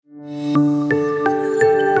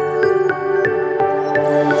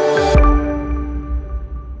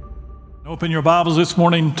Open your Bibles this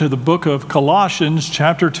morning to the book of Colossians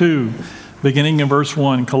chapter 2, beginning in verse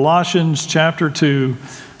 1. Colossians chapter 2,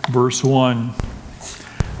 verse 1.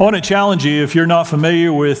 I want to challenge you, if you're not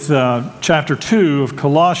familiar with chapter 2 of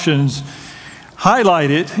Colossians, highlight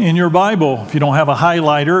it in your Bible. If you don't have a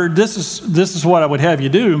highlighter, this is what I would have you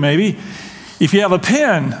do maybe. If you have a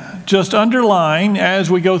pen, just underline as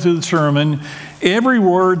we go through the sermon every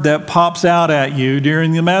word that pops out at you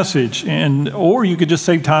during the message, or you could just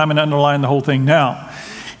save time and underline the whole thing now.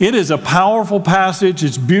 It is a powerful passage.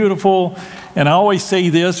 It's beautiful. And I always say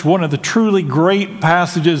this, one of the truly great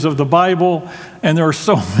passages of the Bible, and there are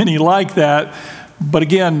so many like that. But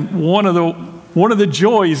again, one of the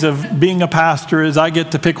joys of being a pastor is I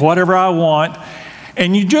get to pick whatever I want.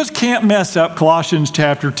 And you just can't mess up Colossians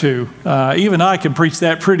chapter 2. Even I can preach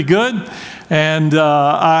that pretty good. And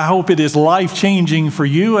I hope it is life-changing for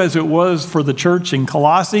you as it was for the church in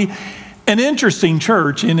Colossae. An interesting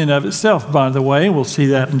church in and of itself, by the way. We'll see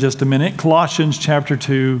that in just a minute. Colossians chapter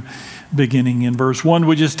 2, beginning in verse 1.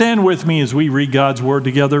 Would you stand with me as we read God's word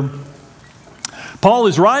together? Paul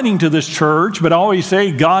is writing to this church, but I always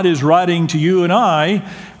say God is writing to you and I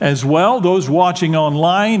as well, those watching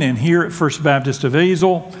online and here at First Baptist of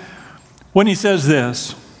Azle, when he says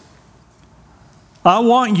this: I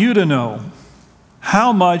want you to know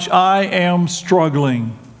how much I am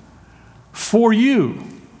struggling for you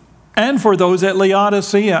and for those at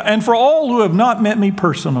Laodicea and for all who have not met me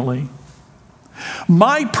personally.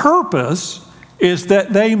 My purpose is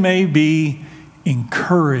that they may be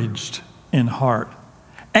encouraged in heart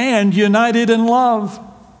and united in love,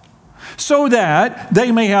 so that they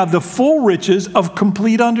may have the full riches of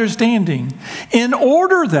complete understanding, in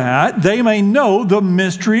order that they may know the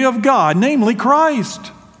mystery of God, namely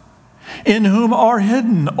Christ, in whom are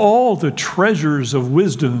hidden all the treasures of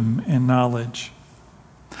wisdom and knowledge.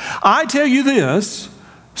 I tell you this,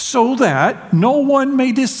 so that no one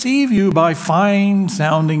may deceive you by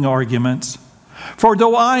fine-sounding arguments. For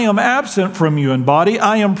though I am absent from you in body,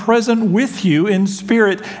 I am present with you in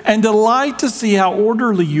spirit, and delight to see how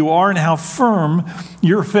orderly you are and how firm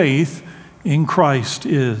your faith in Christ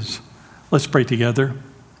is. Let's pray together.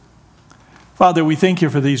 Father, we thank you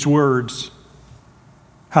for these words,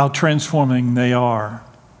 how transforming they are.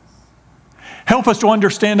 Help us to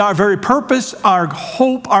understand our very purpose, our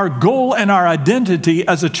hope, our goal, and our identity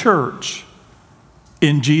as a church.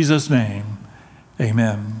 In Jesus' name,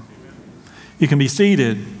 amen. You can be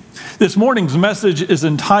seated. This morning's message is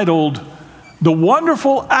entitled, The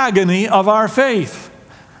Wonderful Agony of Our Faith.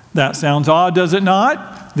 That sounds odd, does it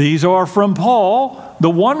not? These are from Paul,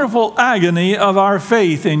 The Wonderful Agony of Our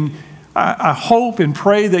Faith. And I hope and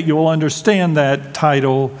pray that you will understand that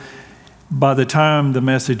title by the time the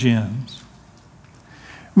message ends.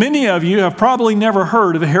 Many of you have probably never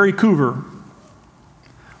heard of Harry Coover,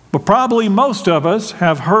 but probably most of us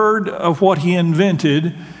have heard of what he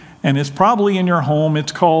invented, and it's probably in your home.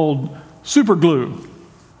 It's called super glue.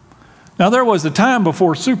 Now, there was a time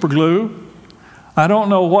before super glue. I don't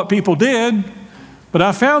know what people did, but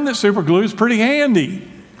I found that super glue is pretty handy.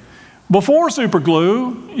 Before super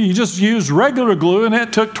glue, you just used regular glue, and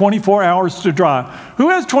it took 24 hours to dry. Who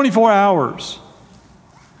has 24 hours?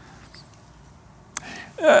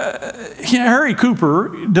 Harry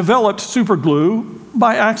Cooper developed super glue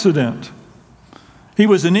by accident. He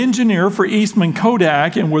was an engineer for Eastman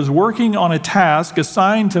Kodak and was working on a task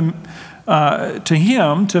assigned to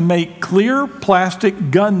him to make clear plastic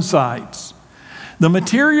gun sights. The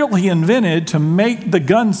material he invented to make the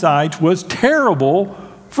gun sights was terrible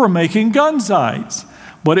for making gun sights,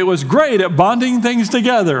 but it was great at bonding things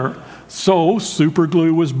together, so super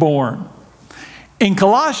glue was born. In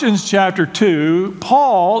Colossians chapter 2,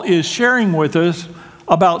 Paul is sharing with us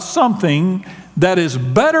about something that is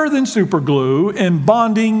better than super glue in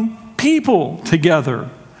bonding people together.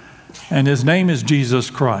 And his name is Jesus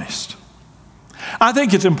Christ. I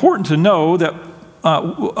think it's important to know that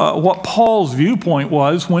what Paul's viewpoint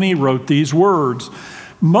was when he wrote these words.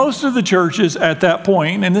 Most of the churches at that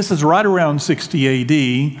point, and this is right around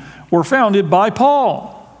 60 AD, were founded by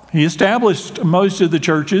Paul. He established most of the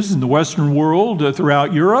churches in the Western world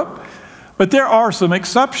throughout Europe. But there are some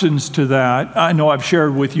exceptions to that. I know I've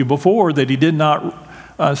shared with you before that he did not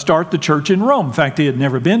start the church in Rome. In fact, he had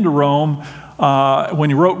never been to Rome when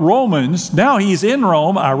he wrote Romans. Now he's in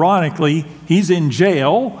Rome, ironically. He's in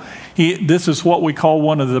jail. This is what we call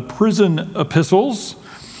one of the prison epistles.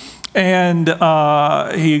 And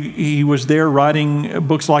he was there writing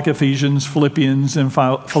books like Ephesians, Philippians, and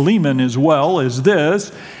Philemon, as well as this,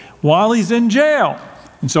 while he's in jail.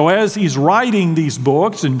 And so as he's writing these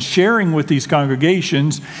books and sharing with these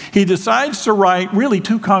congregations, he decides to write really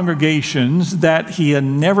two congregations that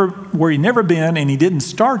where he'd never been, and he didn't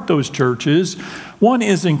start those churches. One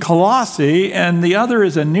is in Colossae, and the other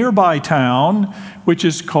is a nearby town, which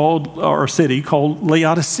is a city called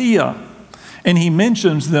Laodicea. And he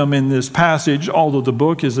mentions them in this passage, although the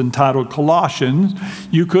book is entitled Colossians.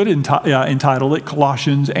 You could entitle it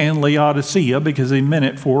Colossians and Laodicea because he meant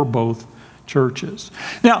it for both churches.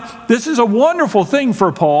 Now, this is a wonderful thing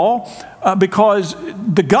for Paul because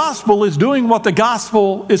the gospel is doing what the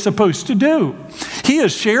gospel is supposed to do. He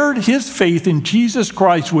has shared his faith in Jesus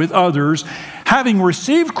Christ with others. Having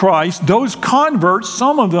received Christ, those converts,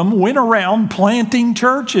 some of them went around planting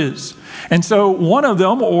churches. And so one of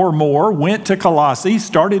them or more went to Colossae,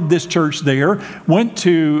 started this church there, went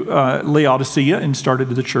to Laodicea and started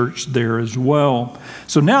the church there as well.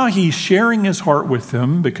 So now he's sharing his heart with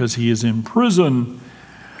them because he is in prison.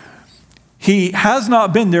 He has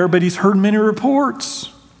not been there, but he's heard many reports,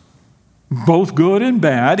 both good and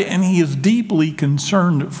bad, and he is deeply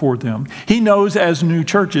concerned for them. He knows as new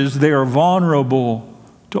churches, they are vulnerable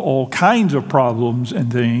to all kinds of problems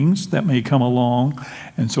and things that may come along.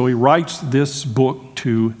 And so he writes this book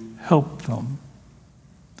to help them.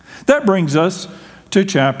 That brings us to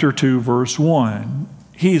chapter 2, verse 1.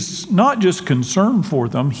 He's not just concerned for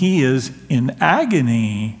them, he is in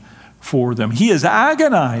agony for them. He is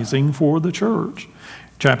agonizing for the church.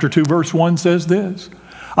 Chapter 2, verse 1 says this,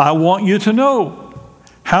 I want you to know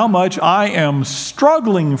how much I am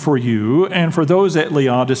struggling for you and for those at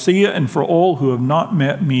Laodicea and for all who have not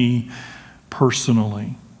met me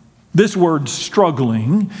personally. This word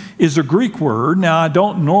struggling is a Greek word. Now, I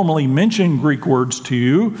don't normally mention Greek words to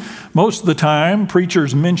you. Most of the time,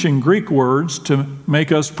 preachers mention Greek words to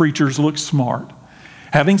make us preachers look smart.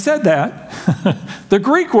 Having said that, the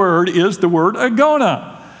Greek word is the word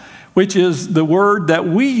agony, which is the word that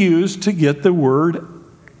we use to get the word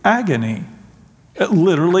agony. It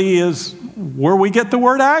literally is where we get the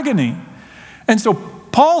word agony. And so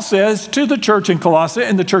Paul says to the church in Colossae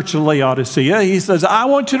and the church of Laodicea, he says, I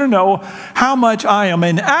want you to know how much I am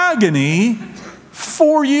in agony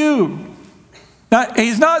for you. Now,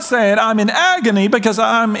 he's not saying I'm in agony because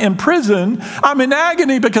I'm in prison. I'm in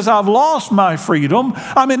agony because I've lost my freedom.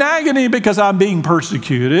 I'm in agony because I'm being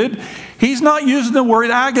persecuted. He's not using the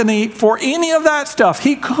word agony for any of that stuff.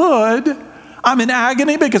 He could. I'm in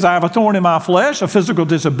agony because I have a thorn in my flesh, a physical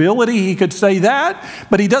disability. He could say that,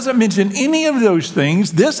 but he doesn't mention any of those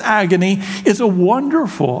things. This agony is a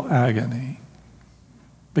wonderful agony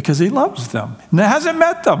because he loves them. And he hasn't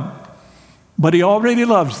met them, but he already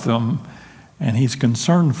loves them, and he's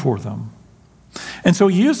concerned for them. And so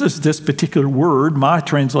he uses this particular word. My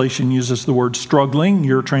translation uses the word struggling.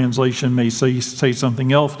 Your translation may say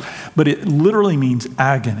something else, but it literally means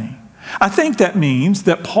agony. I think that means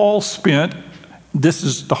that Paul spent, this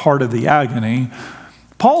is the heart of the agony,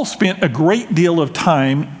 Paul spent a great deal of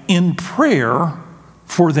time in prayer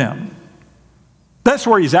for them. That's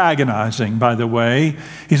where he's agonizing, by the way.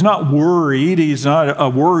 He's not worried. He's not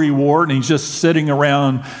a worrywart, and he's just sitting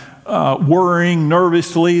around worrying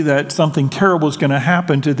nervously that something terrible is going to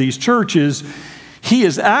happen to these churches. He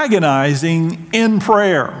is agonizing in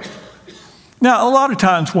prayer. Now, a lot of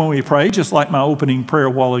times when we pray, just like my opening prayer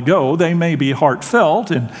a while ago, they may be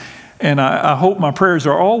heartfelt, and I hope my prayers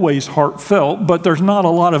are always heartfelt, but there's not a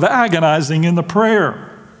lot of agonizing in the prayer.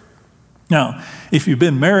 Now, if you've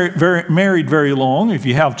been married very long, if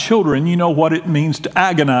you have children, you know what it means to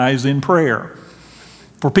agonize in prayer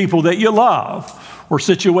for people that you love or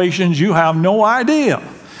situations you have no idea.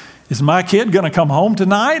 Is my kid going to come home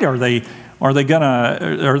tonight? Are they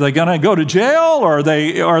gonna go to jail? Are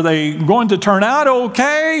they going to turn out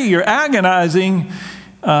okay? You're agonizing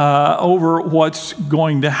over what's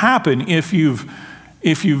going to happen. If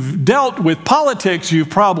you've dealt with politics, you've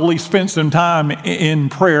probably spent some time in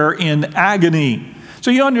prayer in agony. So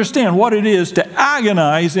you understand what it is to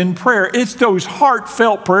agonize in prayer. It's those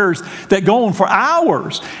heartfelt prayers that go on for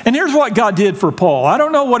hours. And here's what God did for Paul. I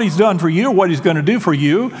don't know what he's done for you or what he's going to do for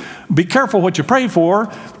you. Be careful what you pray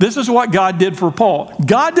for. This is what God did for Paul.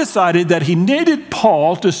 God decided that he needed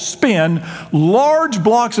Paul to spend large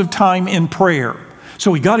blocks of time in prayer.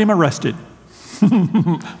 So he got him arrested.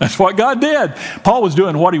 That's what God did. Paul was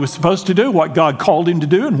doing what he was supposed to do, what God called him to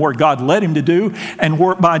do, and what God led him to do. And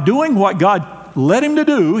by doing what God led him to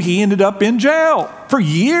do, he ended up in jail for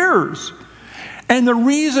years. And the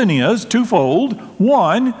reason is twofold.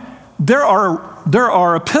 One, there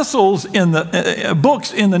are epistles in the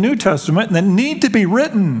books in the New Testament that need to be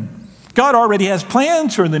written. God already has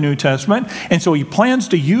plans for the New Testament, and so he plans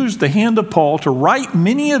to use the hand of Paul to write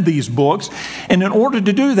many of these books. And in order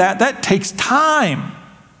to do that, that takes time.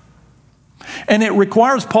 And it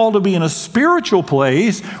requires Paul to be in a spiritual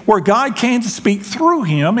place where God can speak through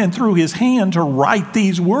him and through his hand to write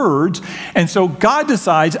these words. And so God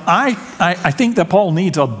decides, I think that Paul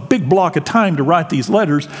needs a big block of time to write these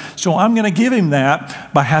letters, so I'm going to give him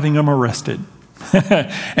that by having him arrested.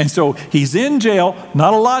 And so he's in jail,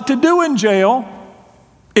 not a lot to do in jail.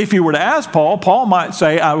 If you were to ask Paul, Paul might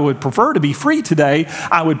say, I would prefer to be free today.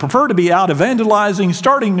 I would prefer to be out evangelizing,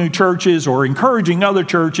 starting new churches, or encouraging other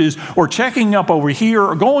churches, or checking up over here,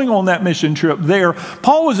 or going on that mission trip there.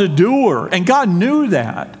 Paul was a doer, and God knew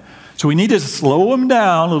that. So he needed to slow him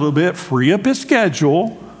down a little bit, free up his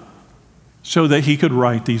schedule, so that he could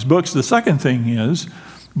write these books. The second thing is,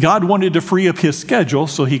 God wanted to free up his schedule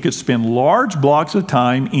so he could spend large blocks of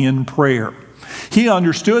time in prayer. He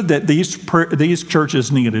understood that these churches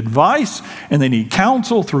needed advice, and they needed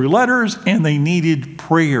counsel through letters, and they needed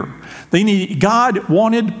prayer. God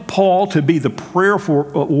wanted Paul to be the prayerful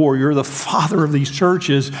warrior, the father of these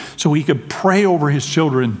churches, so he could pray over his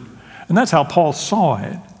children. And that's how Paul saw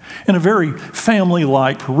it. In a very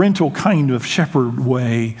family-like, parental kind of shepherd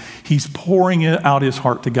way, he's pouring out his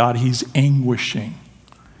heart to God. He's anguishing.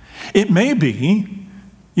 It may be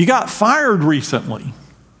you got fired recently,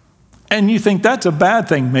 and you think that's a bad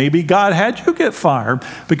thing. Maybe God had you get fired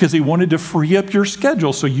because he wanted to free up your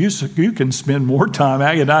schedule so you can spend more time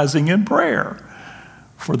agonizing in prayer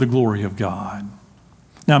for the glory of God.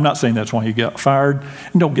 Now, I'm not saying that's why you got fired.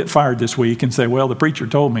 And don't get fired this week and say, well, the preacher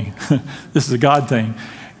told me. This is a God thing.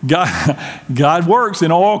 God works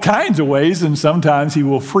in all kinds of ways, and sometimes he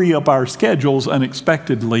will free up our schedules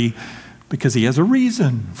unexpectedly because he has a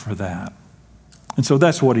reason for that. And so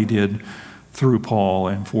that's what he did through Paul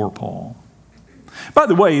and for Paul. By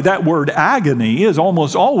the way, that word agony is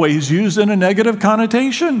almost always used in a negative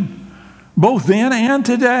connotation, both then and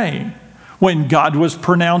today. When God was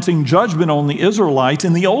pronouncing judgment on the Israelites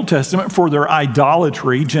in the Old Testament for their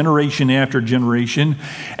idolatry, generation after generation,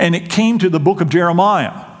 and it came to the book of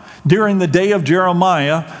Jeremiah. During the day of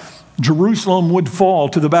Jeremiah, Jerusalem would fall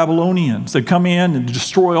to the Babylonians. They'd come in and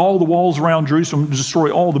destroy all the walls around Jerusalem, destroy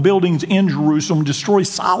all the buildings in Jerusalem, destroy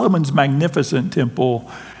Solomon's magnificent temple,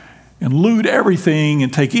 and loot everything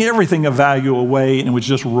and take everything of value away, and it was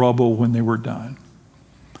just rubble when they were done.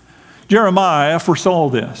 Jeremiah foresaw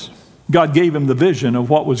this. God gave him the vision of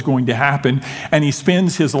what was going to happen, and he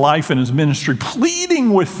spends his life and his ministry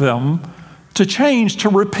pleading with them to change, to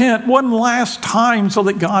repent one last time so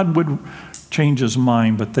that God would change his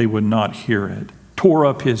mind, but they would not hear it. Tore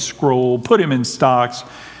up his scroll, put him in stocks,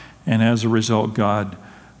 and as a result, God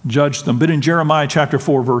judged them. But in Jeremiah chapter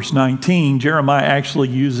 4, verse 19, Jeremiah actually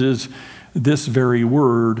uses this very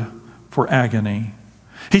word for agony.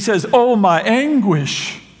 He says, oh, my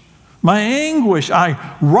anguish,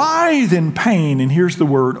 I writhe in pain. And here's the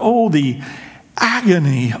word, oh, the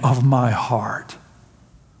agony of my heart.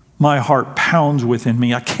 My heart pounds within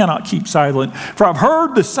me. I cannot keep silent, for I've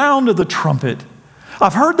heard the sound of the trumpet.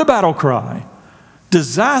 I've heard the battle cry.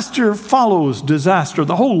 Disaster follows disaster.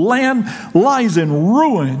 The whole land lies in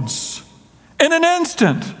ruins. In an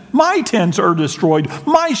instant, my tents are destroyed,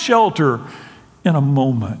 my shelter in a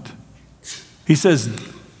moment. He says,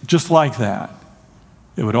 just like that,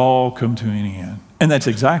 it would all come to an end. And that's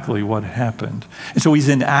exactly what happened. And so he's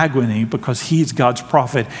in agony because he's God's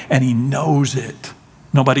prophet and he knows it.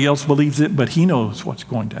 Nobody else believes it, but he knows what's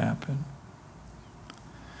going to happen.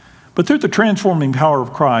 But through the transforming power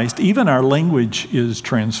of Christ, even our language is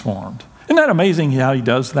transformed. Isn't that amazing how he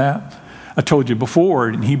does that? I told you before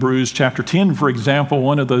in Hebrews chapter 10, for example,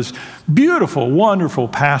 one of those beautiful, wonderful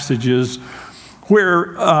passages where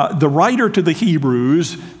the writer to the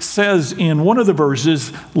Hebrews says in one of the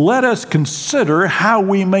verses, let us consider how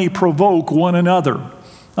we may provoke one another.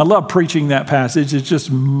 I love preaching that passage. It's just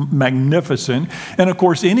magnificent. And of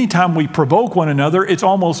course, anytime we provoke one another, it's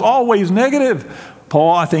almost always negative.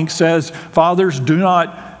 Paul, I think, says, fathers, do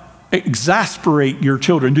not exasperate your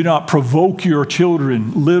children. Do not provoke your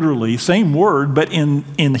children, literally. Same word, but in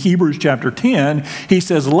Hebrews chapter 10, he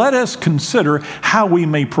says, let us consider how we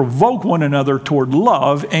may provoke one another toward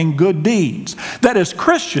love and good deeds. That is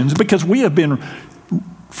Christians, because we have been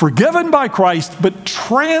forgiven by Christ, but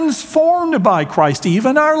transformed by Christ,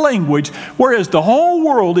 even our language, whereas the whole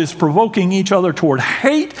world is provoking each other toward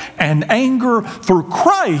hate and anger. Through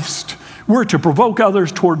Christ, we're to provoke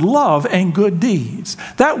others toward love and good deeds.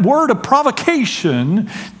 That word of provocation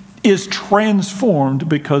is transformed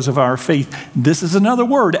because of our faith. This is another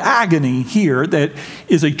word, agony, here, that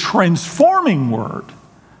is a transforming word.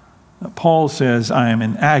 Paul says, I am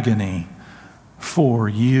in agony for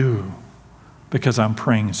you because I'm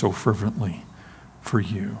praying so fervently for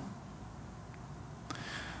you.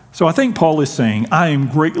 So I think Paul is saying, I am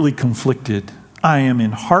greatly conflicted. I am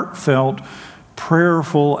in heartfelt,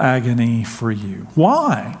 prayerful agony for you.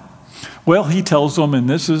 Why? Well, he tells them, and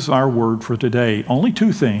this is our word for today, only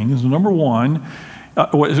two things. Number one,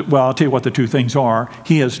 I'll tell you what the two things are.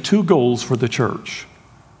 He has two goals for the church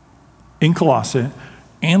in Colossae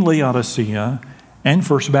and Laodicea and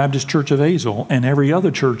First Baptist Church of Azle, and every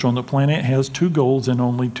other church on the planet has two goals and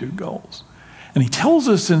only two goals. And he tells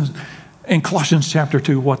us in Colossians chapter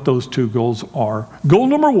 2 what those two goals are. Goal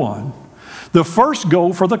number one, the first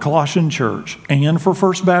goal for the Colossian church and for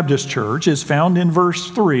First Baptist Church is found in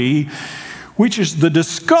verse 3, which is the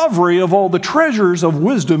discovery of all the treasures of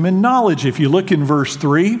wisdom and knowledge. If you look in verse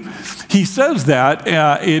 3, he says that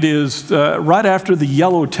it is right after the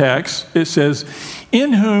yellow text. It says,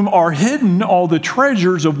 in whom are hidden all the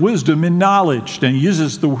treasures of wisdom and knowledge. And he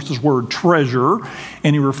uses this word treasure,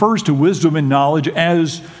 and he refers to wisdom and knowledge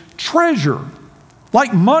as treasure,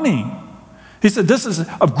 like money. He said this is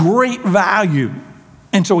of great value.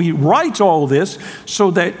 And so he writes all this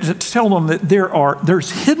so that to tell them that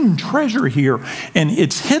there's hidden treasure here. And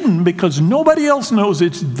it's hidden because nobody else knows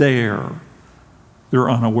it's there. They're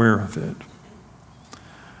unaware of it.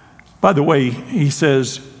 By the way, he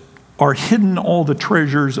says, are hidden all the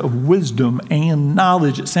treasures of wisdom and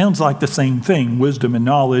knowledge. It sounds like the same thing, wisdom and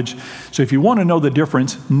knowledge. So if you want to know the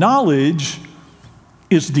difference, knowledge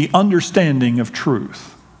is the understanding of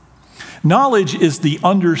truth. Knowledge is the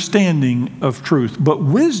understanding of truth, but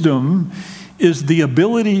wisdom is the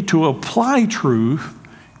ability to apply truth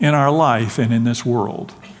in our life and in this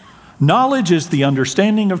world. Knowledge is the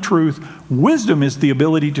understanding of truth. Wisdom is the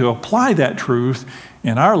ability to apply that truth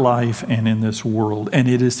in our life and in this world, and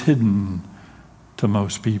it is hidden to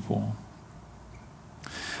most people.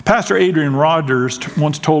 Pastor Adrian Rogers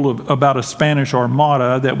once told about a Spanish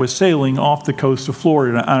armada that was sailing off the coast of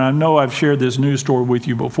Florida. And I know I've shared this news story with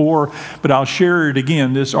you before, but I'll share it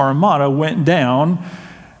again. This armada went down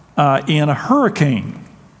in a hurricane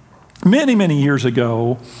many, many years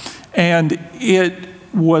ago, and it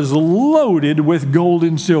was loaded with gold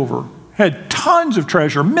and silver. Had tons of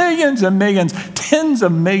treasure, millions and millions, tens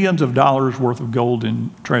of millions of dollars worth of gold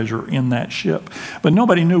and treasure in that ship. But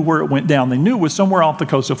nobody knew where it went down. They knew it was somewhere off the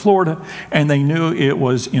coast of Florida, and they knew it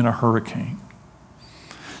was in a hurricane.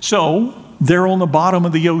 So there on the bottom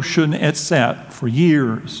of the ocean it sat for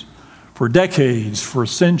years, for decades, for a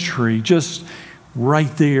century, just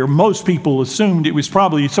right there. Most people assumed it was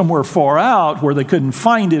probably somewhere far out where they couldn't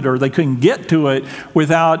find it or they couldn't get to it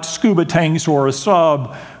without scuba tanks or a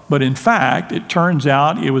sub. But in fact, it turns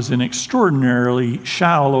out it was in extraordinarily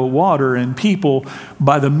shallow water, and people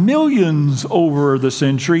by the millions over the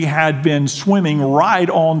century had been swimming right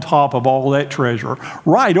on top of all that treasure,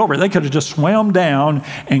 right over it. They could have just swam down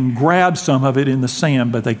and grabbed some of it in the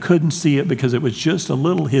sand, but they couldn't see it because it was just a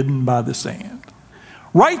little hidden by the sand.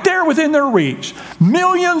 Right there within their reach,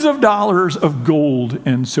 millions of dollars of gold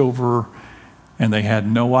and silver, and they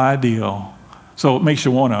had no idea. So it makes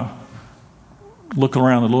you want to look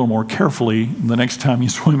around a little more carefully the next time you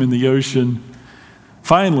swim in the ocean.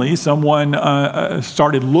 Finally, someone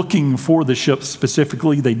started looking for the ship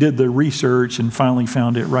specifically. They did the research and finally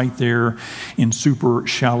found it right there in super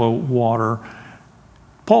shallow water.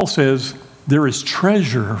 Paul says, there is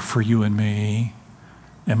treasure for you and me,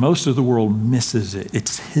 and most of the world misses it.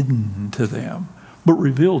 It's hidden to them, but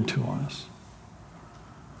revealed to us.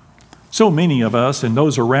 So many of us and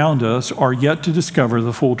those around us are yet to discover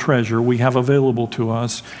the full treasure we have available to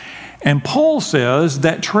us. And Paul says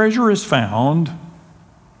that treasure is found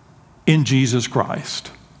in Jesus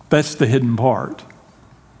Christ. That's the hidden part.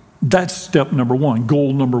 That's step number one.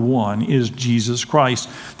 Goal number one is Jesus Christ.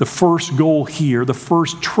 The first goal here, the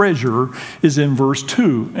first treasure, is in verse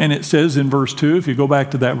 2. And it says in verse 2, if you go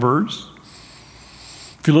back to that verse,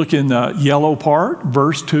 if you look in the yellow part,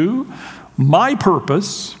 verse 2, my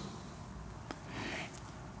purpose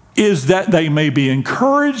is that they may be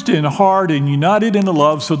encouraged in heart and united in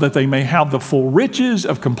love, so that they may have the full riches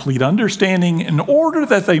of complete understanding, in order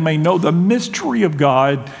that they may know the mystery of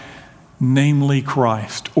God, namely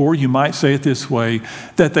Christ. Or you might say it this way,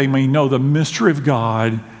 that they may know the mystery of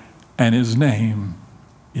God, and his name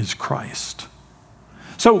is Christ.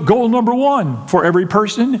 So goal number one for every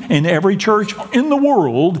person in every church in the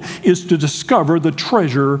world is to discover the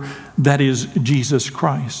treasure that is Jesus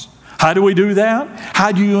Christ. How do we do that?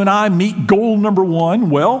 How do you and I meet goal number one?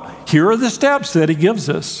 Well, here are the steps that he gives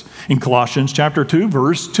us. In Colossians chapter 2,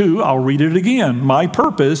 verse 2, I'll read it again. My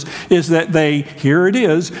purpose is that they, here it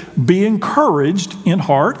is, be encouraged in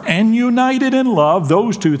heart and united in love,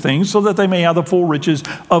 those two things, so that they may have the full riches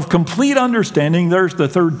of complete understanding. There's the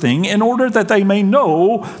third thing, in order that they may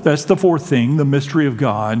know, that's the fourth thing, the mystery of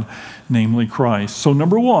God, namely Christ. So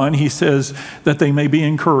number one, he says that they may be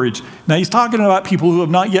encouraged. Now he's talking about people who have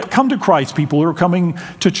not yet come to Christ, people who are coming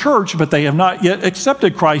to church, but they have not yet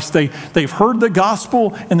accepted Christ. They've heard the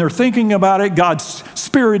gospel and they're thinking about it. God's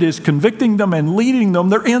Spirit is convicting them and leading them.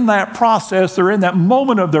 They're in that process. They're in that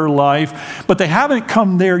moment of their life, but they haven't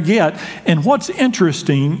come there yet. And what's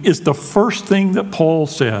interesting is the first thing that Paul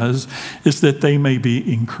says is that they may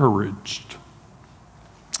be encouraged.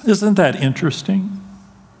 Isn't that interesting?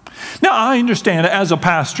 Now, I understand as a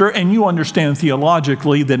pastor, and you understand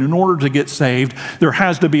theologically, that in order to get saved, there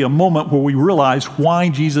has to be a moment where we realize why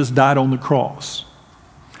Jesus died on the cross.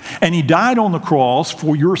 And he died on the cross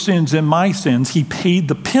for your sins and my sins. He paid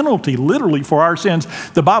the penalty, literally, for our sins.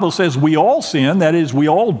 The Bible says we all sin. That is, we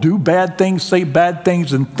all do bad things, say bad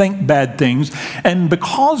things, and think bad things. And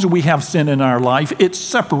because we have sin in our life, it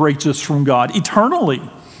separates us from God eternally,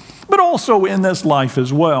 but also in this life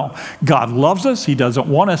as well. God loves us. He doesn't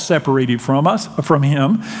want us separated from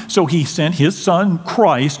him. So he sent his son,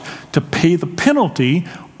 Christ, to pay the penalty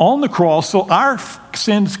on the cross so our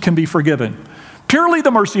sins can be forgiven. Purely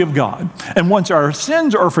the mercy of God. And once our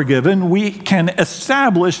sins are forgiven, we can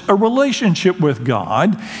establish a relationship with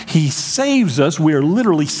God. He saves us. We are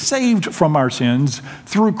literally saved from our sins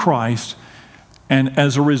through Christ. And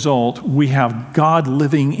as a result, we have God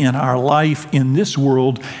living in our life in this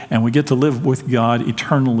world, and we get to live with God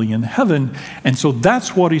eternally in heaven. And so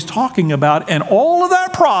that's what he's talking about. And all of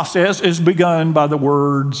that process is begun by the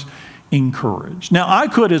words, encourage. Now, I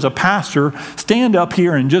could, as a pastor, stand up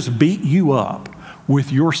here and just beat you up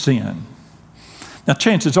with your sin. Now,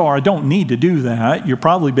 chances are I don't need to do that. You've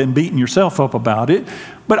probably been beating yourself up about it.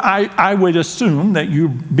 But I would assume that you,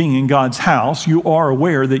 being in God's house, you are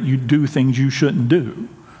aware that you do things you shouldn't do.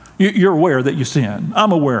 You're aware that you sin.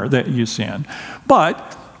 I'm aware that you sin.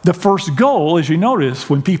 But the first goal, as you notice,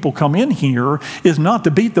 when people come in here, is not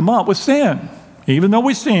to beat them up with sin. Even though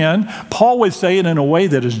we sin, Paul would say it in a way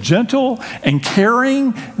that is gentle and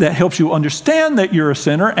caring, that helps you understand that you're a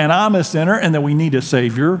sinner and I'm a sinner and that we need a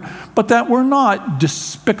Savior, but that we're not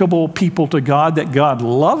despicable people to God, that God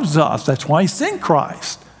loves us. That's why he sent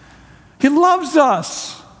Christ. He loves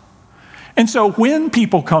us. And so when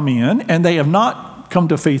people come in and they have not come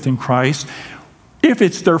to faith in Christ, if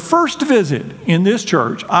it's their first visit in this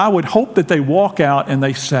church, I would hope that they walk out and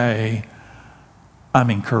they say, I'm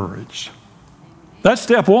encouraged. That's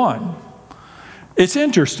step one. It's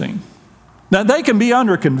interesting. Now, they can be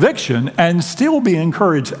under conviction and still be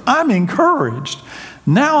encouraged. I'm encouraged.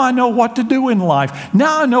 Now I know what to do in life.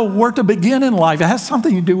 Now I know where to begin in life. It has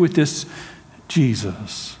something to do with this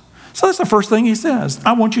Jesus. So that's the first thing he says.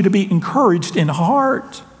 I want you to be encouraged in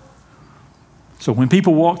heart. So when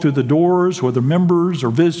people walk through the doors, whether members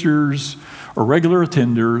or visitors or regular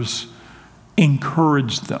attenders,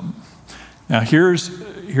 encourage them. Now here's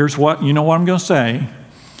what, you know what I'm going to say.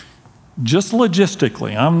 Just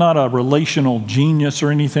logistically, I'm not a relational genius or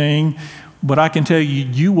anything, but I can tell you,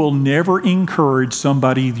 you will never encourage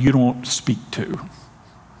somebody you don't speak to.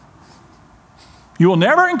 You will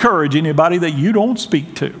never encourage anybody that you don't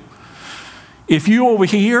speak to. If you over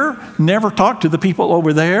here never talk to the people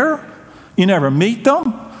over there, you never meet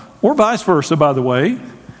them, or vice versa, by the way,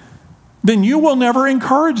 then you will never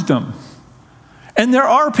encourage them. And there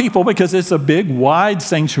are people, because it's a big, wide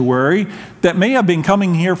sanctuary, that may have been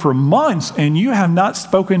coming here for months and you have not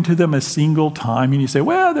spoken to them a single time. And you say,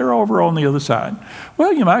 well, they're over on the other side.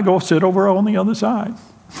 Well, you might go sit over on the other side.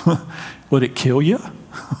 Would it kill you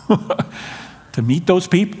to meet those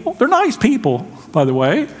people? They're nice people, by the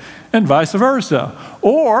way, and vice versa.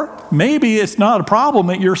 Or maybe it's not a problem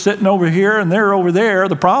that you're sitting over here and they're over there.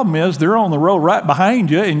 The problem is they're on the row right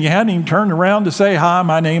behind you and you hadn't even turned around to say, hi,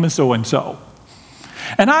 my name is so-and-so.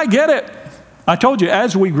 And I get it. I told you,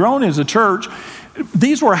 as we've grown as a church,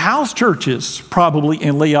 these were house churches probably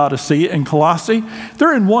in Laodicea and Colossae.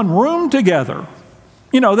 They're in one room together.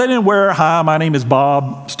 You know, they didn't wear, hi, my name is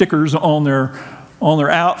Bob, stickers on their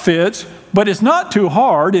outfits. But it's not too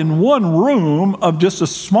hard in one room of just a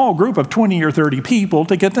small group of 20 or 30 people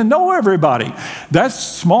to get to know everybody. That's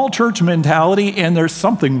small church mentality, and there's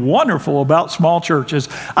something wonderful about small churches.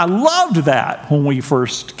 I loved that when we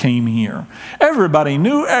first came here. Everybody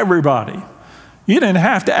knew everybody. You didn't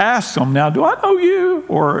have to ask them, now, do I know you?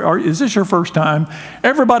 Or is this your first time?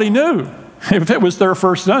 Everybody knew. If it was their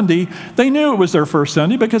first Sunday, they knew it was their first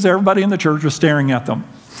Sunday because everybody in the church was staring at them.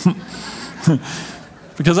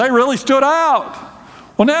 Because they really stood out.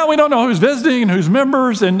 Well, now we don't know who's visiting and who's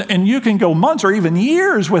members, and you can go months or even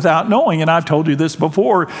years without knowing. And I've told you this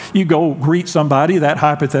before. You go greet somebody, that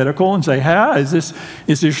hypothetical, and say, "Hi, is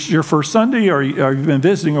this your first Sunday, or have you been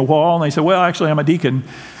visiting a while?" And they say, "Well, actually, I'm a deacon."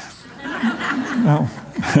 Well,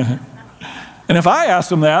 and if I ask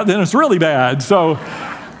them that, then it's really bad. So,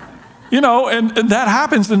 and that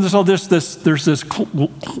happens, and so there's this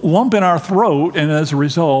lump in our throat, and as a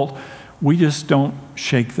result, we just don't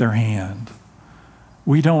shake their hand.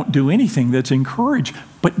 We don't do anything that's encouraged.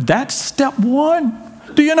 But that's step one.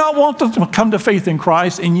 Do you not want them to come to faith in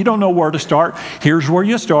Christ and you don't know where to start? Here's where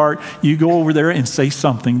you start. You go over there and say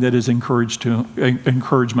something that is encouragement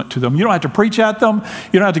to them. You don't have to preach at them.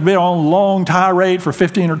 You don't have to be on a long tirade for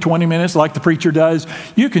 15 or 20 minutes like the preacher does.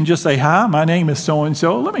 You can just say, "Hi, my name is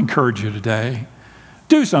so-and-so. Let me encourage you today."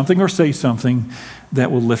 Do something or say something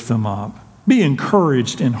that will lift them up. Be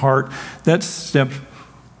encouraged in heart. That's step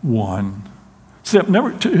one. Step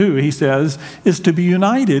number two, he says, is to be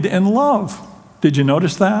united in love. Did you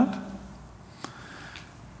notice that?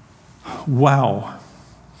 Wow.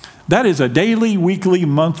 That is a daily, weekly,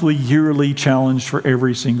 monthly, yearly challenge for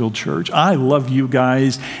every single church. I love you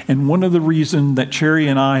guys, and one of the reasons that Cherry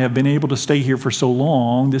and I have been able to stay here for so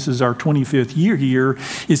long, this is our 25th year here,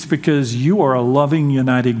 is because you are a loving,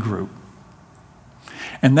 united group.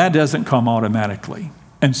 And that doesn't come automatically.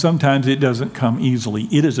 And sometimes it doesn't come easily.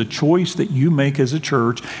 It is a choice that you make as a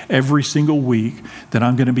church every single week that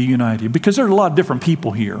I'm going to be united. Because there are a lot of different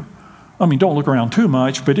people here. I mean, don't look around too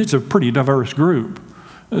much, but it's a pretty diverse group.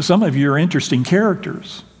 Some of you are interesting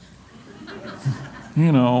characters.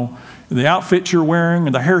 The outfit you're wearing,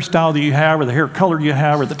 or the hairstyle that you have, or the hair color you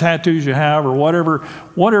have, or the tattoos you have, or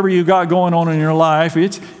whatever you got going on in your life,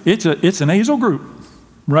 it's an Hazel group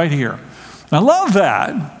right here. And I love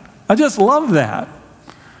that. I just love that.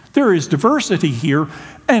 There is diversity here,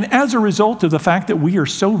 and as a result of the fact that we are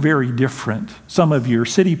so very different, some of you are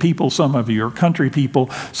city people, some of you are country people,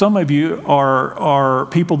 some of you are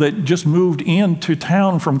people that just moved into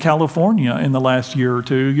town from California in the last year or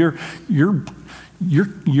two.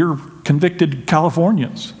 You're convicted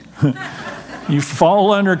Californians. You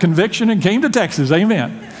fall under conviction and came to Texas.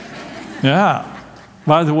 Amen. Yeah.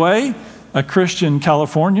 By the way, a Christian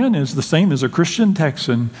Californian is the same as a Christian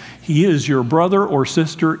Texan. He is your brother or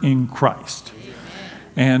sister in Christ.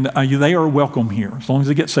 And they are welcome here, as long as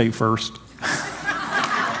they get saved first.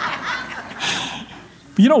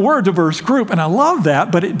 We're a diverse group, and I love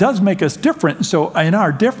that, but it does make us different. So in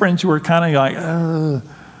our difference, we're kind of like,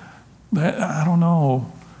 I don't know.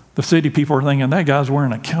 The city people are thinking, that guy's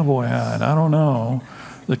wearing a cowboy hat. I don't know.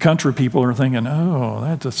 The country people are thinking, oh,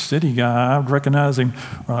 that's a city guy. I would recognize him.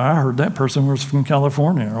 Well, I heard that person was from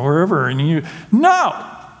California or wherever. And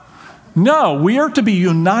No, we are to be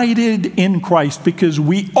united in Christ because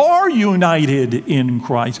we are united in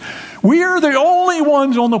Christ. We are the only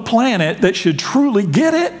ones on the planet that should truly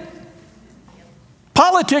get it.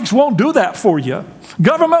 Politics won't do that for you.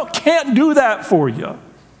 Government can't do that for you.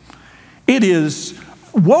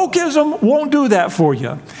 Wokeism won't do that for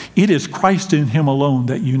you. It is Christ in Him alone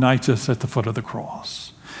that unites us at the foot of the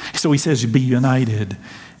cross. So he says, be united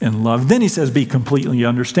in love. Then he says, be completely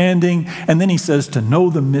understanding. And then he says, to know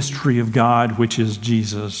the mystery of God, which is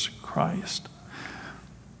Jesus Christ.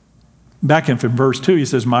 Back in verse 2, he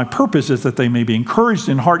says, my purpose is that they may be encouraged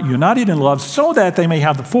in heart, united in love, so that they may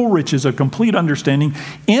have the full riches of complete understanding,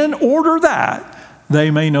 in order that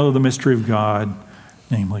they may know the mystery of God,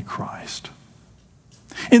 namely Christ.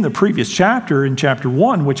 In the previous chapter, in chapter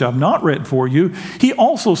 1, which I've not read for you, he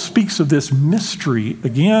also speaks of this mystery.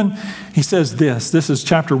 Again, he says this is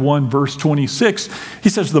chapter 1, verse 26. He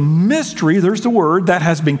says, the mystery, there's the word, that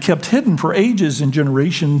has been kept hidden for ages and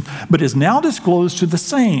generations, but is now disclosed to the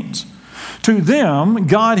saints. To them,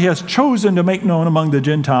 God has chosen to make known among the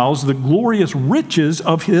Gentiles the glorious riches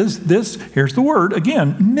of here's the word,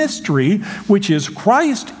 again, mystery, which is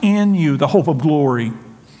Christ in you, the hope of glory.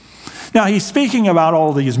 Now, he's speaking about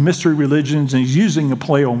all these mystery religions, and he's using a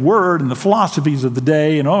play on word and the philosophies of the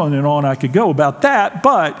day, and on I could go about that.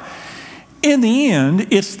 But in the end,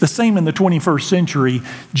 it's the same in the 21st century.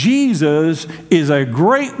 Jesus is a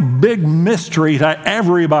great big mystery to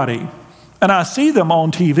everybody. And I see them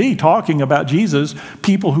on TV talking about Jesus,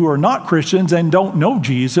 people who are not Christians and don't know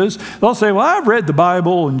Jesus. They'll say, well, I've read the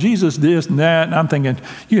Bible, and Jesus this and that. And I'm thinking,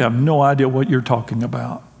 you have no idea what you're talking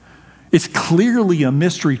about. It's clearly a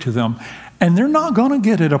mystery to them, and they're not going to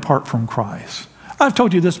get it apart from Christ. I've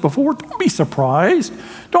told you this before. Don't be surprised.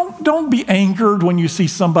 Don't be angered when you see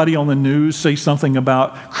somebody on the news say something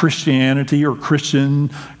about Christianity or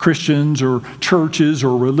Christians or churches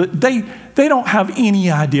or religion. They don't have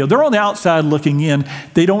any idea. They're on the outside looking in.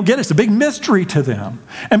 They don't get it. It's a big mystery to them.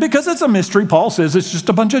 And because it's a mystery, Paul says it's just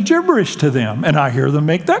a bunch of gibberish to them. And I hear them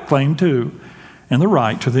make that claim too. And they're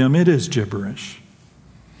right. To them, it is gibberish.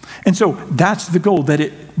 And so that's the goal, that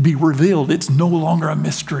it be revealed. It's no longer a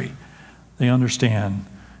mystery. They understand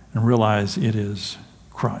and realize it is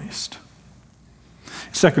Christ.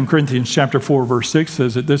 2 Corinthians chapter 4, verse 6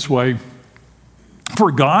 says it this way.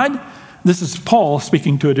 For God, this is Paul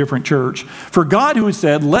speaking to a different church. For God, who has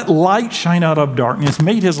said, let light shine out of darkness,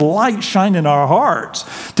 made his light shine in our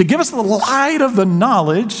hearts to give us the light of the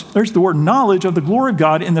knowledge, there's the word knowledge, of the glory of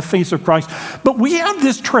God in the face of Christ. But we have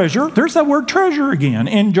this treasure, there's that word treasure again,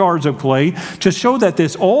 in jars of clay to show that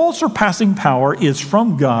this all-surpassing power is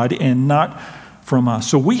from God and not from us.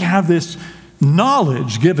 So we have this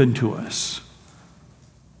knowledge given to us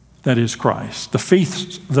that is Christ. The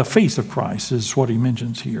face of Christ is what he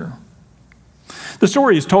mentions here. The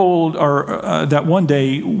story is told that one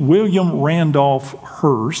day William Randolph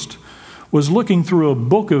Hearst was looking through a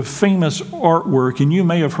book of famous artwork, and you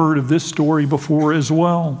may have heard of this story before as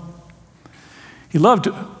well. He loved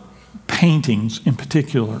paintings in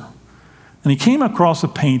particular, and he came across a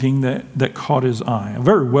painting that caught his eye. A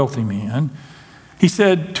very wealthy man. He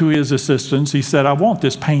said to his assistants, he said, I want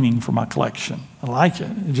this painting for my collection. I like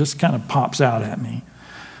it. It just kind of pops out at me.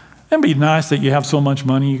 It'd be nice that you have so much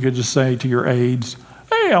money you could just say to your aides,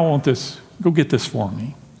 hey, I want this. Go get this for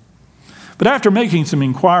me. But after making some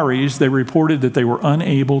inquiries, they reported that they were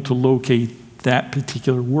unable to locate that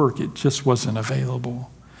particular work. It just wasn't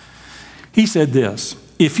available. He said this,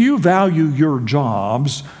 if you value your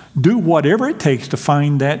jobs, do whatever it takes to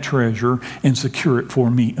find that treasure and secure it for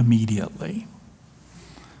me immediately.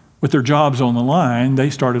 With their jobs on the line, they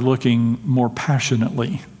started looking more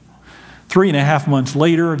passionately. 3.5 months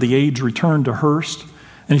later, the aides returned to Hearst,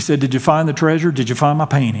 and he said, did you find the treasure? Did you find my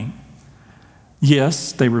painting?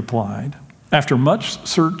 Yes, they replied. After much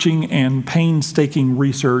searching and painstaking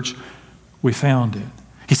research, we found it.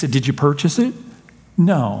 He said, did you purchase it?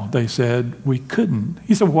 No, they said, we couldn't.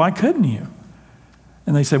 He said, why couldn't you?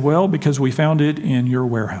 And they said, well, because we found it in your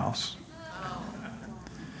warehouse.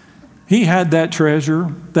 He had that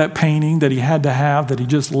treasure, that painting that he had to have, that he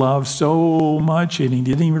just loved so much, and he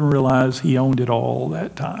didn't even realize he owned it all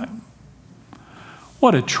that time.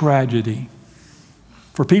 What a tragedy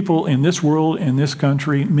for people in this world, in this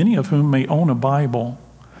country, many of whom may own a Bible,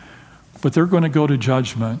 but they're going to go to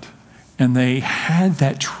judgment, and they had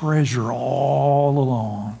that treasure all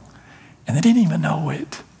along, and they didn't even know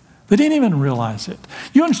it. They didn't even realize it.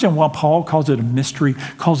 You understand why Paul calls it a mystery,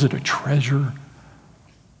 calls it a treasure?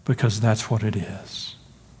 Because that's what it is.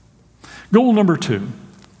 Goal number 2.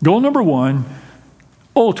 Goal number 1,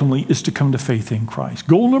 ultimately, is to come to faith in Christ.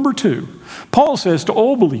 Goal number 2, Paul says to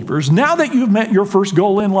all believers, now that you've met your first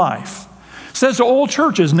goal in life, says to all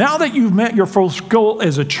churches, now that you've met your first goal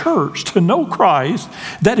as a church, to know Christ,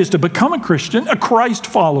 that is to become a Christian, a Christ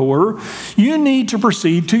follower, you need to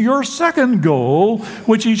proceed to your second goal,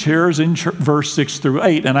 which he shares in verse 6 through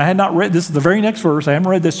 8. And I had not read, this is the very next verse, I haven't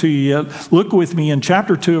read this to you yet. Look with me in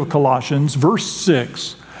chapter 2 of Colossians, verse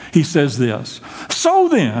 6. He says this, so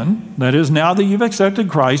then, that is now that you've accepted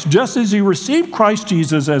Christ, just as you received Christ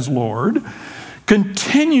Jesus as Lord,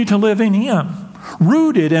 continue to live in him,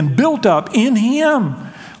 rooted and built up in him.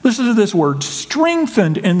 Listen to this word,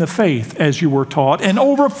 strengthened in the faith as you were taught and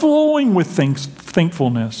overflowing with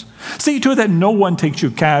thankfulness. See to it that no one takes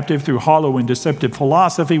you captive through hollow and deceptive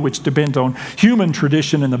philosophy, which depends on human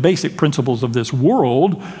tradition and the basic principles of this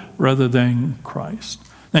world rather than Christ.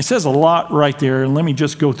 Now, it says a lot right there, and let me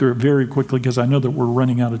just go through it very quickly because I know that we're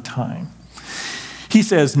running out of time. He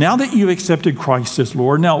says, now that you've accepted Christ as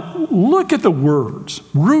Lord, now look at the words,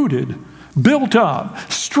 rooted, built up,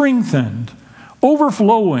 strengthened,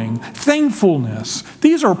 overflowing, thankfulness.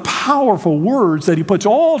 These are powerful words that he puts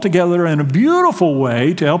all together in a beautiful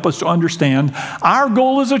way to help us to understand our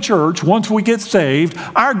goal as a church once we get saved,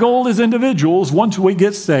 our goal as individuals once we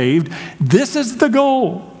get saved. This is the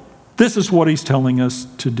goal. This is what he's telling us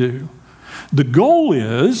to do. The goal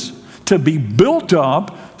is to be built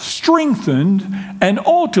up, strengthened, and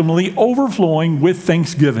ultimately overflowing with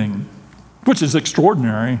thanksgiving, which is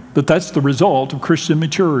extraordinary, but that's the result of Christian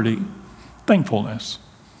maturity, thankfulness.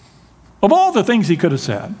 Of all the things he could have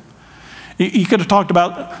said, he could have talked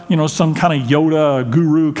about, some kind of Yoda,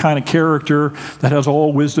 guru kind of character that has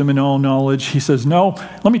all wisdom and all knowledge. He says, no,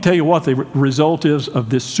 let me tell you what the result is of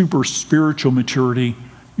this super spiritual maturity.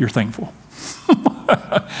 You're thankful.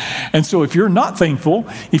 And so if you're not thankful,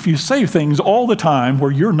 if you say things all the time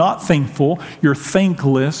where you're not thankful, you're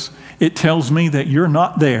thankless, it tells me that you're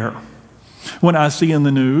not there. When I see in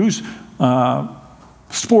the news,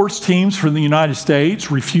 sports teams from the United States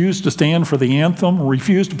refuse to stand for the anthem,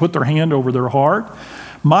 refuse to put their hand over their heart.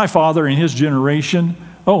 My father and his generation,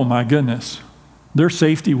 oh my goodness, their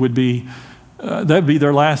safety would be, that'd be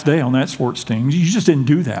their last day on that sports team. You just didn't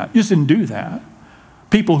do that. You just didn't do that.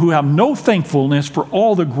 People who have no thankfulness for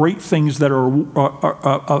all the great things that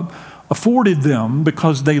are afforded them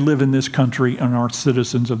because they live in this country and are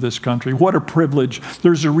citizens of this country. What a privilege.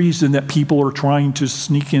 There's a reason that people are trying to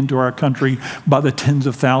sneak into our country by the tens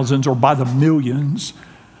of thousands or by the millions.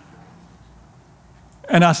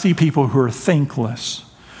 And I see people who are thankless.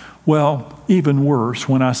 Well, even worse,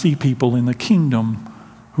 when I see people in the kingdom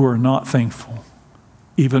who are not thankful.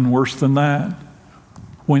 Even worse than that,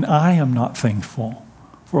 when I am not thankful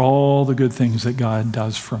for all the good things that God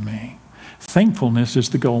does for me. Thankfulness is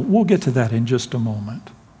the goal. We'll get to that in just a moment.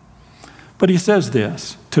 But he says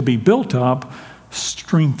this, to be built up,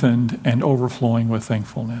 strengthened, and overflowing with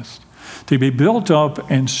thankfulness. To be built up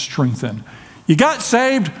and strengthened. You got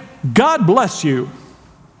saved, God bless you.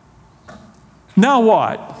 Now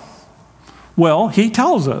what? Well, he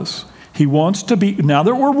tells us. He wants to be, now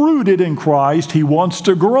that we're rooted in Christ, he wants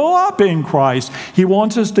to grow up in Christ. He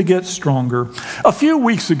wants us to get stronger. A few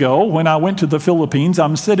weeks ago, when I went to the Philippines,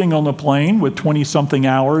 I'm sitting on the plane with 20-something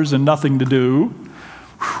hours and nothing to do.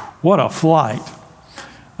 What a flight.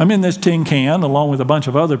 I'm in this tin can along with a bunch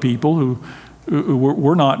of other people who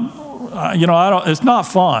were not, it's not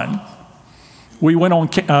fun. We went on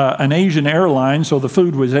an Asian airline, so the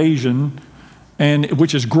food was Asian, and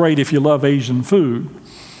which is great if you love Asian food.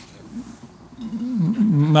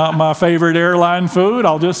 Not my favorite airline food.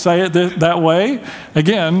 I'll just say it that way.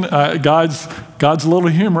 Again, God's little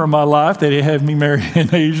humor in my life that he had me marry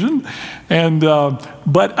an Asian.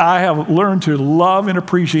 But I have learned to love and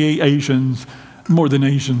appreciate Asians more than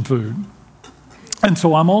Asian food. And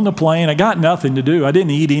so I'm on the plane. I got nothing to do. I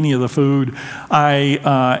didn't eat any of the food.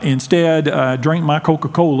 I instead drank my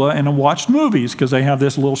Coca-Cola and I watched movies because they have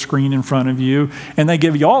this little screen in front of you. And they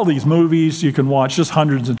give you all these movies. You can watch just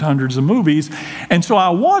hundreds and hundreds of movies. And so I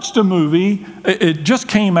watched a movie. It just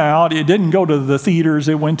came out. It didn't go to the theaters.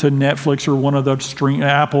 It went to Netflix or one of the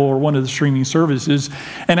Apple or one of the streaming services.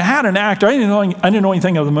 And it had an actor. I didn't know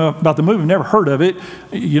anything about the movie. Never heard of it.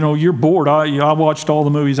 You're bored. I watched all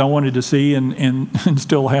the movies I wanted to see and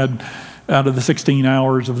still had, out of the 16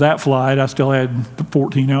 hours of that flight, I still had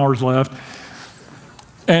 14 hours left.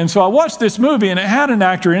 And so I watched this movie, and it had an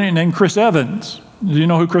actor in it named Chris Evans. Do you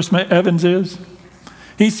know who Chris Evans is?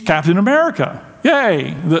 He's Captain America.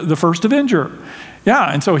 Yay, the first Avenger.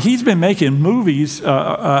 Yeah, and so he's been making movies,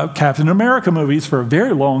 Captain America movies, for a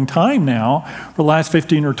very long time now, for the last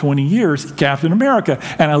 15 or 20 years, Captain America.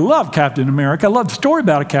 And I love Captain America. I love the story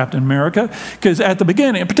about Captain America, because at the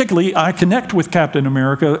beginning, particularly, I connect with Captain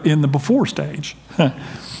America in the before stage.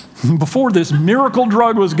 Before this miracle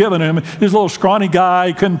drug was given him, this little scrawny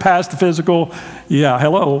guy, couldn't pass the physical. Yeah,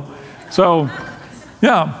 hello. So,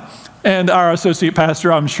 yeah. And our associate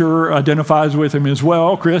pastor, I'm sure, identifies with him as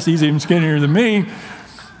well. Chris, he's even skinnier than me.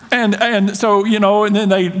 And so, and then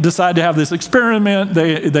they decide to have this experiment.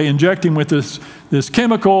 They inject him with this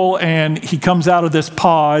chemical, and he comes out of this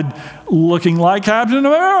pod looking like Captain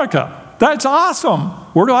America. That's awesome.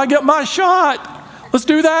 Where do I get my shot? Let's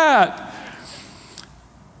do that.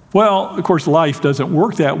 Well, of course, life doesn't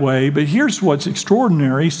work that way, but here's what's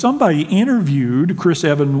extraordinary. Somebody interviewed Chris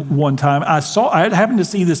Evans one time. I happened to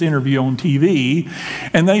see this interview on TV,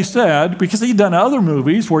 and they said, because he'd done other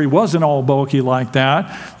movies where he wasn't all bulky like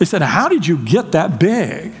that, they said, how did you get that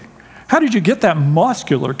big? How did you get that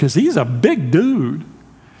muscular? Because he's a big dude.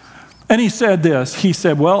 And he said this. He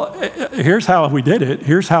said, well, here's how we did it.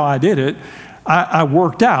 Here's how I did it. I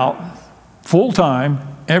worked out full-time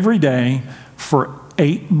every day for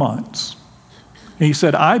 8 months. He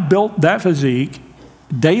said, I built that physique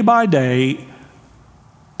day by day,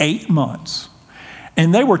 8 months.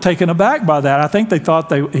 And they were taken aback by that. I think they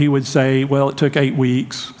thought he would say, well, it took 8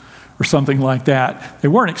 weeks or something like that. They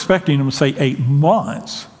weren't expecting him to say 8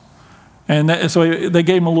 months. And so they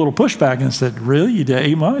gave him a little pushback and said, really, you did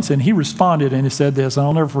 8 months? And he responded and he said this, and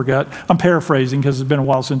I'll never forget. I'm paraphrasing because it's been a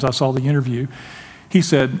while since I saw the interview. He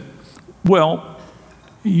said, well,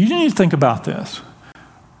 you need to think about this.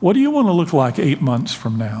 What do you want to look like 8 months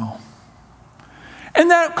from now? And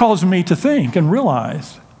that caused me to think and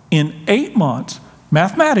realize in 8 months,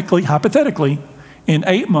 mathematically, hypothetically, in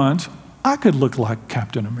 8 months, I could look like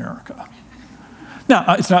Captain America.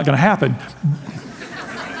 Now, it's not going to happen.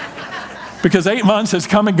 because 8 months has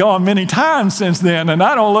come and gone many times since then, and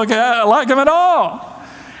I don't look like him at all.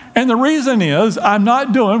 And the reason is I'm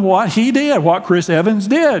not doing what he did, what Chris Evans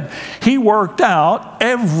did. He worked out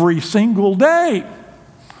every single day.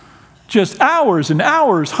 Just hours and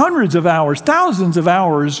hours, hundreds of hours, thousands of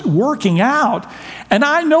hours working out. And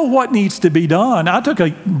I know what needs to be done.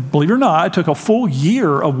 Believe it or not, I took a full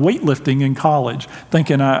year of weightlifting in college,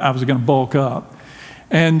 thinking I was going to bulk up.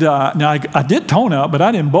 And now I did tone up, but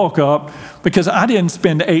I didn't bulk up because I didn't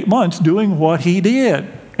spend 8 months doing what he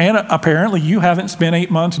did. And apparently you haven't spent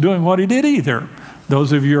 8 months doing what he did either.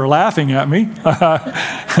 Those of you who are laughing at me,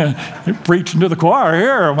 you're preaching to the choir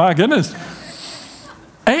here, my goodness.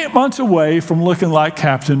 8 months away from looking like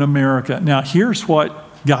Captain America. Now, here's what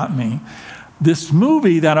got me. This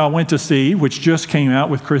movie that I went to see, which just came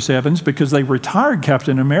out with Chris Evans, because they retired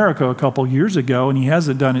Captain America a couple years ago, and he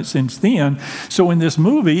hasn't done it since then. So in this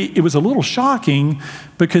movie, it was a little shocking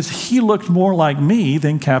because he looked more like me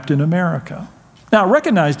than Captain America. Now, I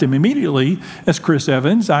recognized him immediately as Chris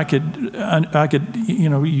Evans. I could,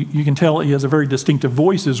 you can tell he has a very distinctive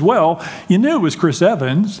voice as well. You knew it was Chris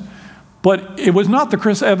Evans, but it was not the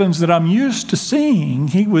Chris Evans that I'm used to seeing.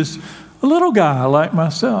 He was a little guy like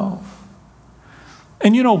myself.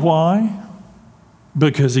 And you know why?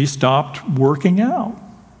 Because he stopped working out.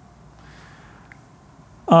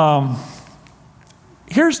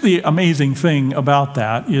 Here's the amazing thing about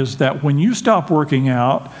that is that when you stop working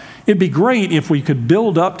out, it'd be great if we could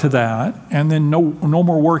build up to that and then no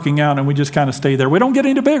more working out and we just kind of stay there. We don't get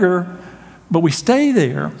any bigger, but we stay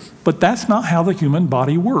there. But that's not how the human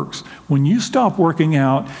body works. When you stop working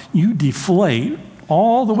out, you deflate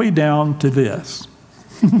all the way down to this.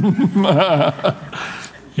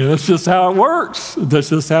 That's just how it works. That's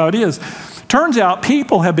just how it is. Turns out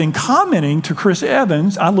people have been commenting to Chris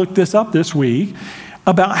Evans, I looked this up this week,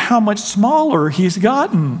 about how much smaller he's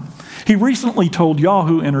gotten. He recently told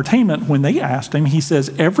Yahoo Entertainment when they asked him, he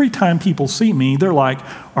says, every time people see me, they're like,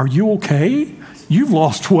 are you okay? You've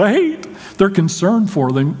lost weight. They're concerned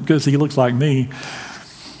for them because he looks like me.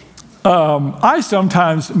 I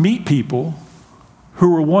sometimes meet people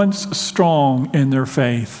who were once strong in their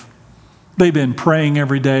faith. They've been praying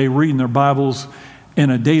every day, reading their Bibles in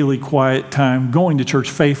a daily quiet time, going to church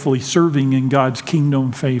faithfully, serving in God's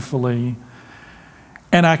kingdom faithfully.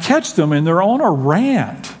 And I catch them and they're on a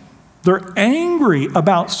rant. They're angry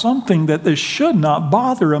about something that they should not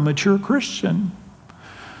bother a mature Christian.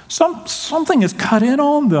 Something is cut in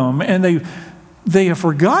on them and they have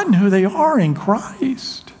forgotten who they are in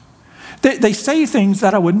Christ. They say things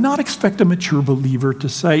that I would not expect a mature believer to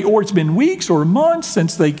say, or it's been weeks or months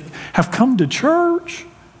since they have come to church,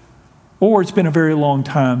 or it's been a very long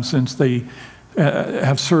time since they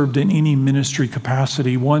have served in any ministry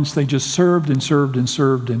capacity. Once they just served and served and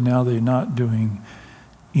served, and now they're not doing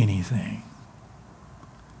anything.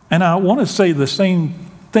 And I want to say the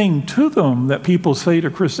same thing to them that people say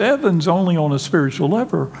to Chris Evans only on a spiritual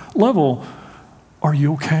level. Are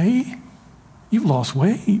you okay? You've lost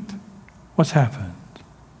weight. What's happened?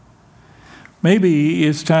 Maybe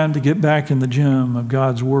it's time to get back in the gym of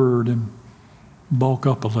God's Word and bulk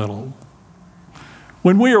up a little.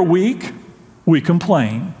 When we are weak, we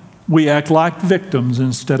complain. We act like victims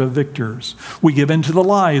instead of victors. We give in to the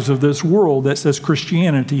lies of this world that says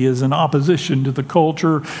Christianity is in opposition to the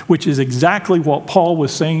culture, which is exactly what Paul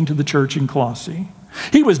was saying to the church in Colossae.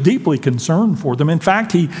 He was deeply concerned for them. In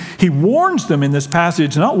fact, he warns them in this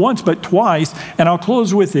passage, not once, but twice. And I'll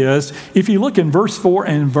close with this. If you look in verse 4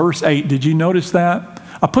 and verse 8, did you notice that?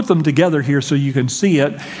 I put them together here so you can see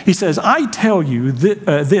it. He says, I tell you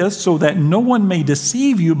this so that no one may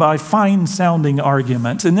deceive you by fine-sounding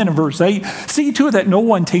arguments. And then in verse 8, see to it that no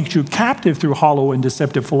one takes you captive through hollow and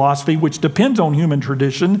deceptive philosophy, which depends on human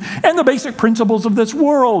tradition and the basic principles of this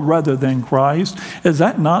world rather than Christ. Does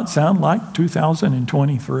that not sound like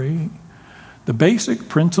 2023? The basic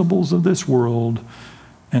principles of this world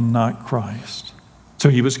and not Christ. So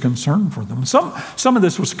he was concerned for them. Some of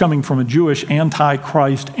this was coming from a Jewish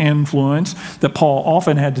anti-Christ influence that Paul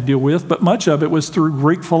often had to deal with, but much of it was through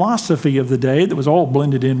Greek philosophy of the day that was all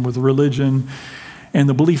blended in with religion and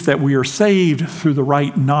the belief that we are saved through the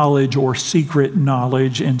right knowledge or secret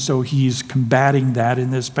knowledge, and so he's combating that in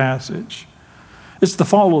this passage. It's the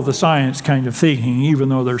follow the science kind of thinking, even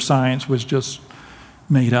though their science was just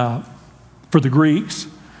made up. For the Greeks,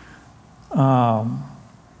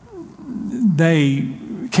 they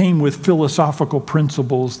came with philosophical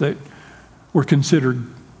principles that were considered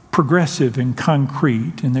progressive and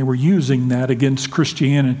concrete, and they were using that against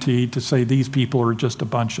Christianity to say these people are just a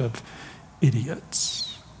bunch of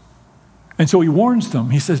idiots. And so he warns them.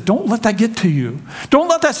 He says, don't let that get to you. Don't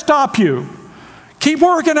let that stop you. Keep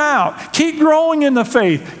working out. Keep growing in the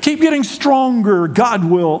faith. Keep getting stronger. God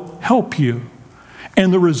will help you.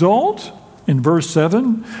 And the result, in verse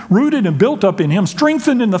 7, rooted and built up in him,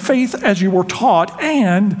 strengthened in the faith as you were taught,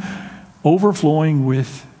 and overflowing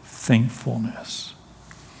with thankfulness.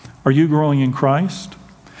 Are you growing in Christ?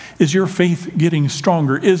 Is your faith getting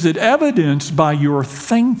stronger? Is it evidenced by your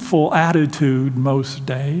thankful attitude most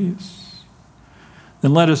days?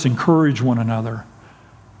 Then let us encourage one another.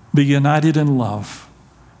 Be united in love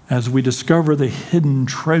as we discover the hidden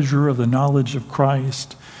treasure of the knowledge of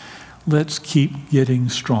Christ. Let's keep getting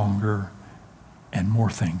stronger and more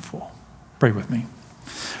thankful. Pray with me.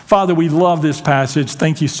 Father, we love this passage.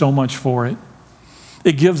 Thank you so much for it.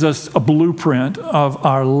 It gives us a blueprint of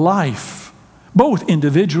our life, both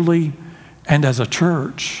individually and as a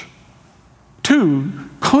church. 2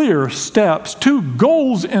 clear steps, 2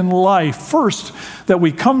 goals in life. First, that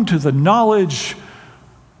we come to the knowledge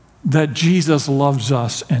that Jesus loves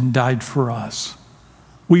us and died for us.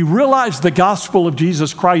 We realize the gospel of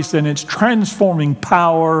Jesus Christ and its transforming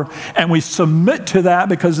power, and we submit to that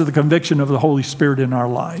because of the conviction of the Holy Spirit in our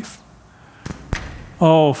life.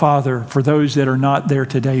 Oh, Father, for those that are not there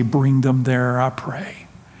today, bring them there, I pray.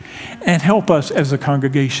 And help us as a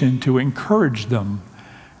congregation to encourage them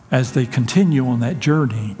as they continue on that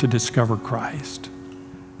journey to discover Christ.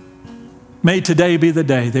 May today be the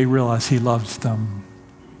day they realize he loves them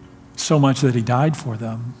so much that he died for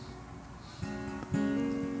them.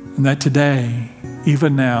 And that today,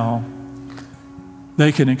 even now,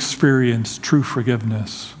 they can experience true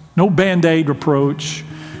forgiveness. No Band-Aid reproach,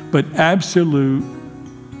 but absolute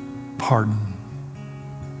pardon.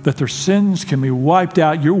 That their sins can be wiped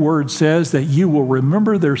out. Your word says that you will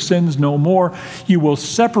remember their sins no more. You will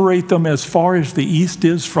separate them as far as the east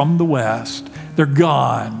is from the west. They're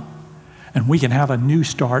gone. And we can have a new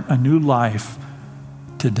start, a new life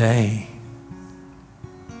today.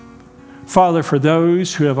 Father, for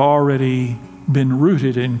those who have already been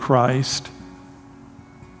rooted in Christ,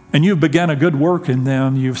 and you've begun a good work in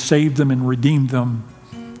them, you've saved them and redeemed them,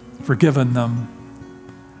 forgiven them.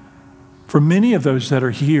 For many of those that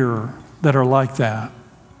are here that are like that,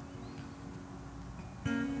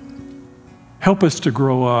 help us to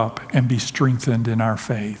grow up and be strengthened in our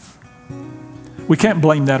faith. We can't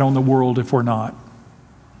blame that on the world if we're not.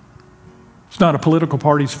 It's not a political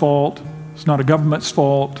party's fault. It's not a government's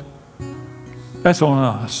fault. That's on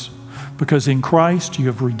us. Because in Christ, you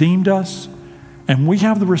have redeemed us, and we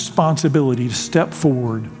have the responsibility to step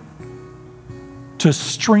forward to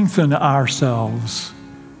strengthen ourselves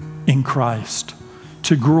in Christ,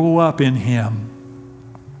 to grow up in him.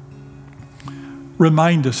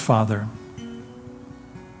 Remind us, Father,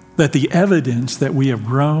 that the evidence that we have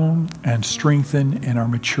grown and strengthened and are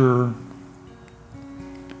mature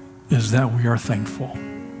is that we are thankful.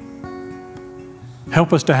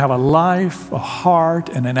 Help us to have a life, a heart,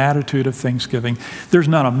 and an attitude of thanksgiving. There's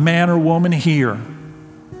not a man or woman here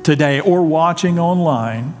today or watching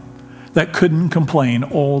online that couldn't complain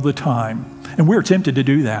all the time. And we're tempted to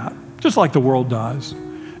do that, just like the world does.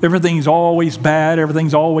 Everything's always bad.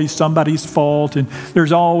 Everything's always somebody's fault. And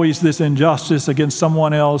there's always this injustice against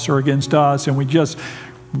someone else or against us. And we just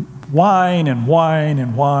whine and whine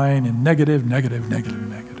and whine and negative.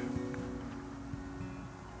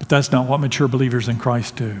 But that's not what mature believers in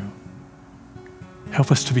Christ do.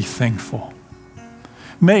 Help us to be thankful.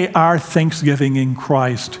 May our thanksgiving in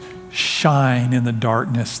Christ shine in the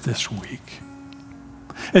darkness this week.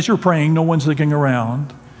 As you're praying, no one's looking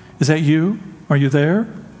around. Is that you? Are you there?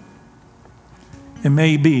 It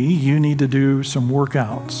may be you need to do some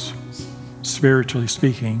workouts, spiritually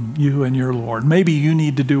speaking, you and your Lord. Maybe you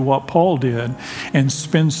need to do what Paul did and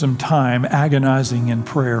spend some time agonizing in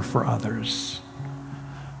prayer for others.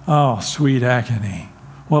 Oh, sweet agony.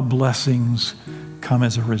 What blessings come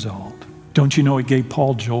as a result. Don't you know it gave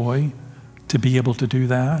Paul joy to be able to do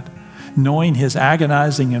that? Knowing his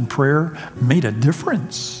agonizing in prayer made a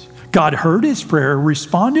difference. God heard his prayer,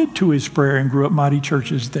 responded to his prayer, and grew up mighty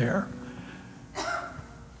churches there.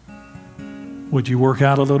 Would you work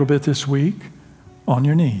out a little bit this week on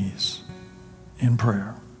your knees in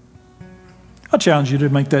prayer? I challenge you to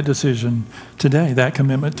make that decision today, that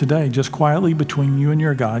commitment today, just quietly between you and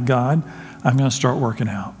your God. God, I'm going to start working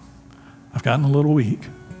out. I've gotten a little weak,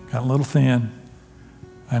 gotten a little thin.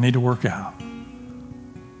 I need to work out.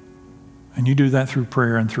 And you do that through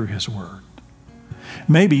prayer and through his word.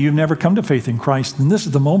 Maybe you've never come to faith in Christ, and this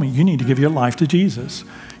is the moment you need to give your life to Jesus.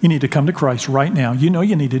 You need to come to Christ right now. You know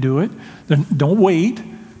you need to do it. Then don't wait.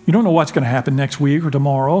 You don't know what's going to happen next week or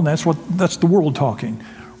tomorrow, and that's the world talking.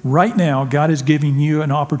 Right now, God is giving you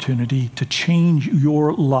an opportunity to change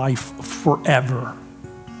your life forever.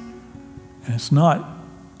 And it's not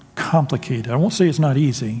complicated. I won't say it's not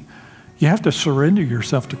easy. You have to surrender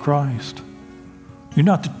yourself to Christ. You're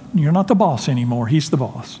not the boss anymore. He's the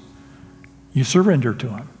boss. You surrender to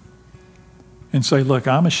him and say, look,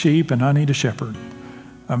 I'm a sheep and I need a shepherd.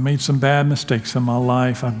 I've made some bad mistakes in my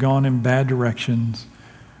life. I've gone in bad directions,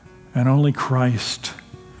 and only Christ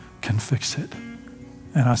can fix it.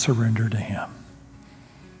 And I surrender to him.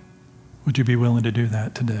 Would you be willing to do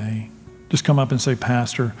that today? Just come up and say,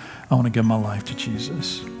 Pastor, I want to give my life to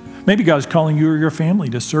Jesus. Maybe God's calling you or your family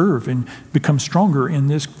to serve and become stronger in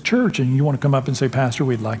this church, and you want to come up and say, Pastor,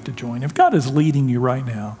 we'd like to join. If God is leading you right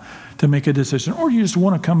now to make a decision, or you just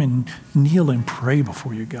want to come and kneel and pray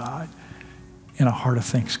before you, God, in a heart of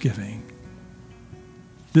thanksgiving,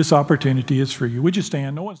 this opportunity is for you. Would you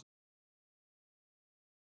stand? No one's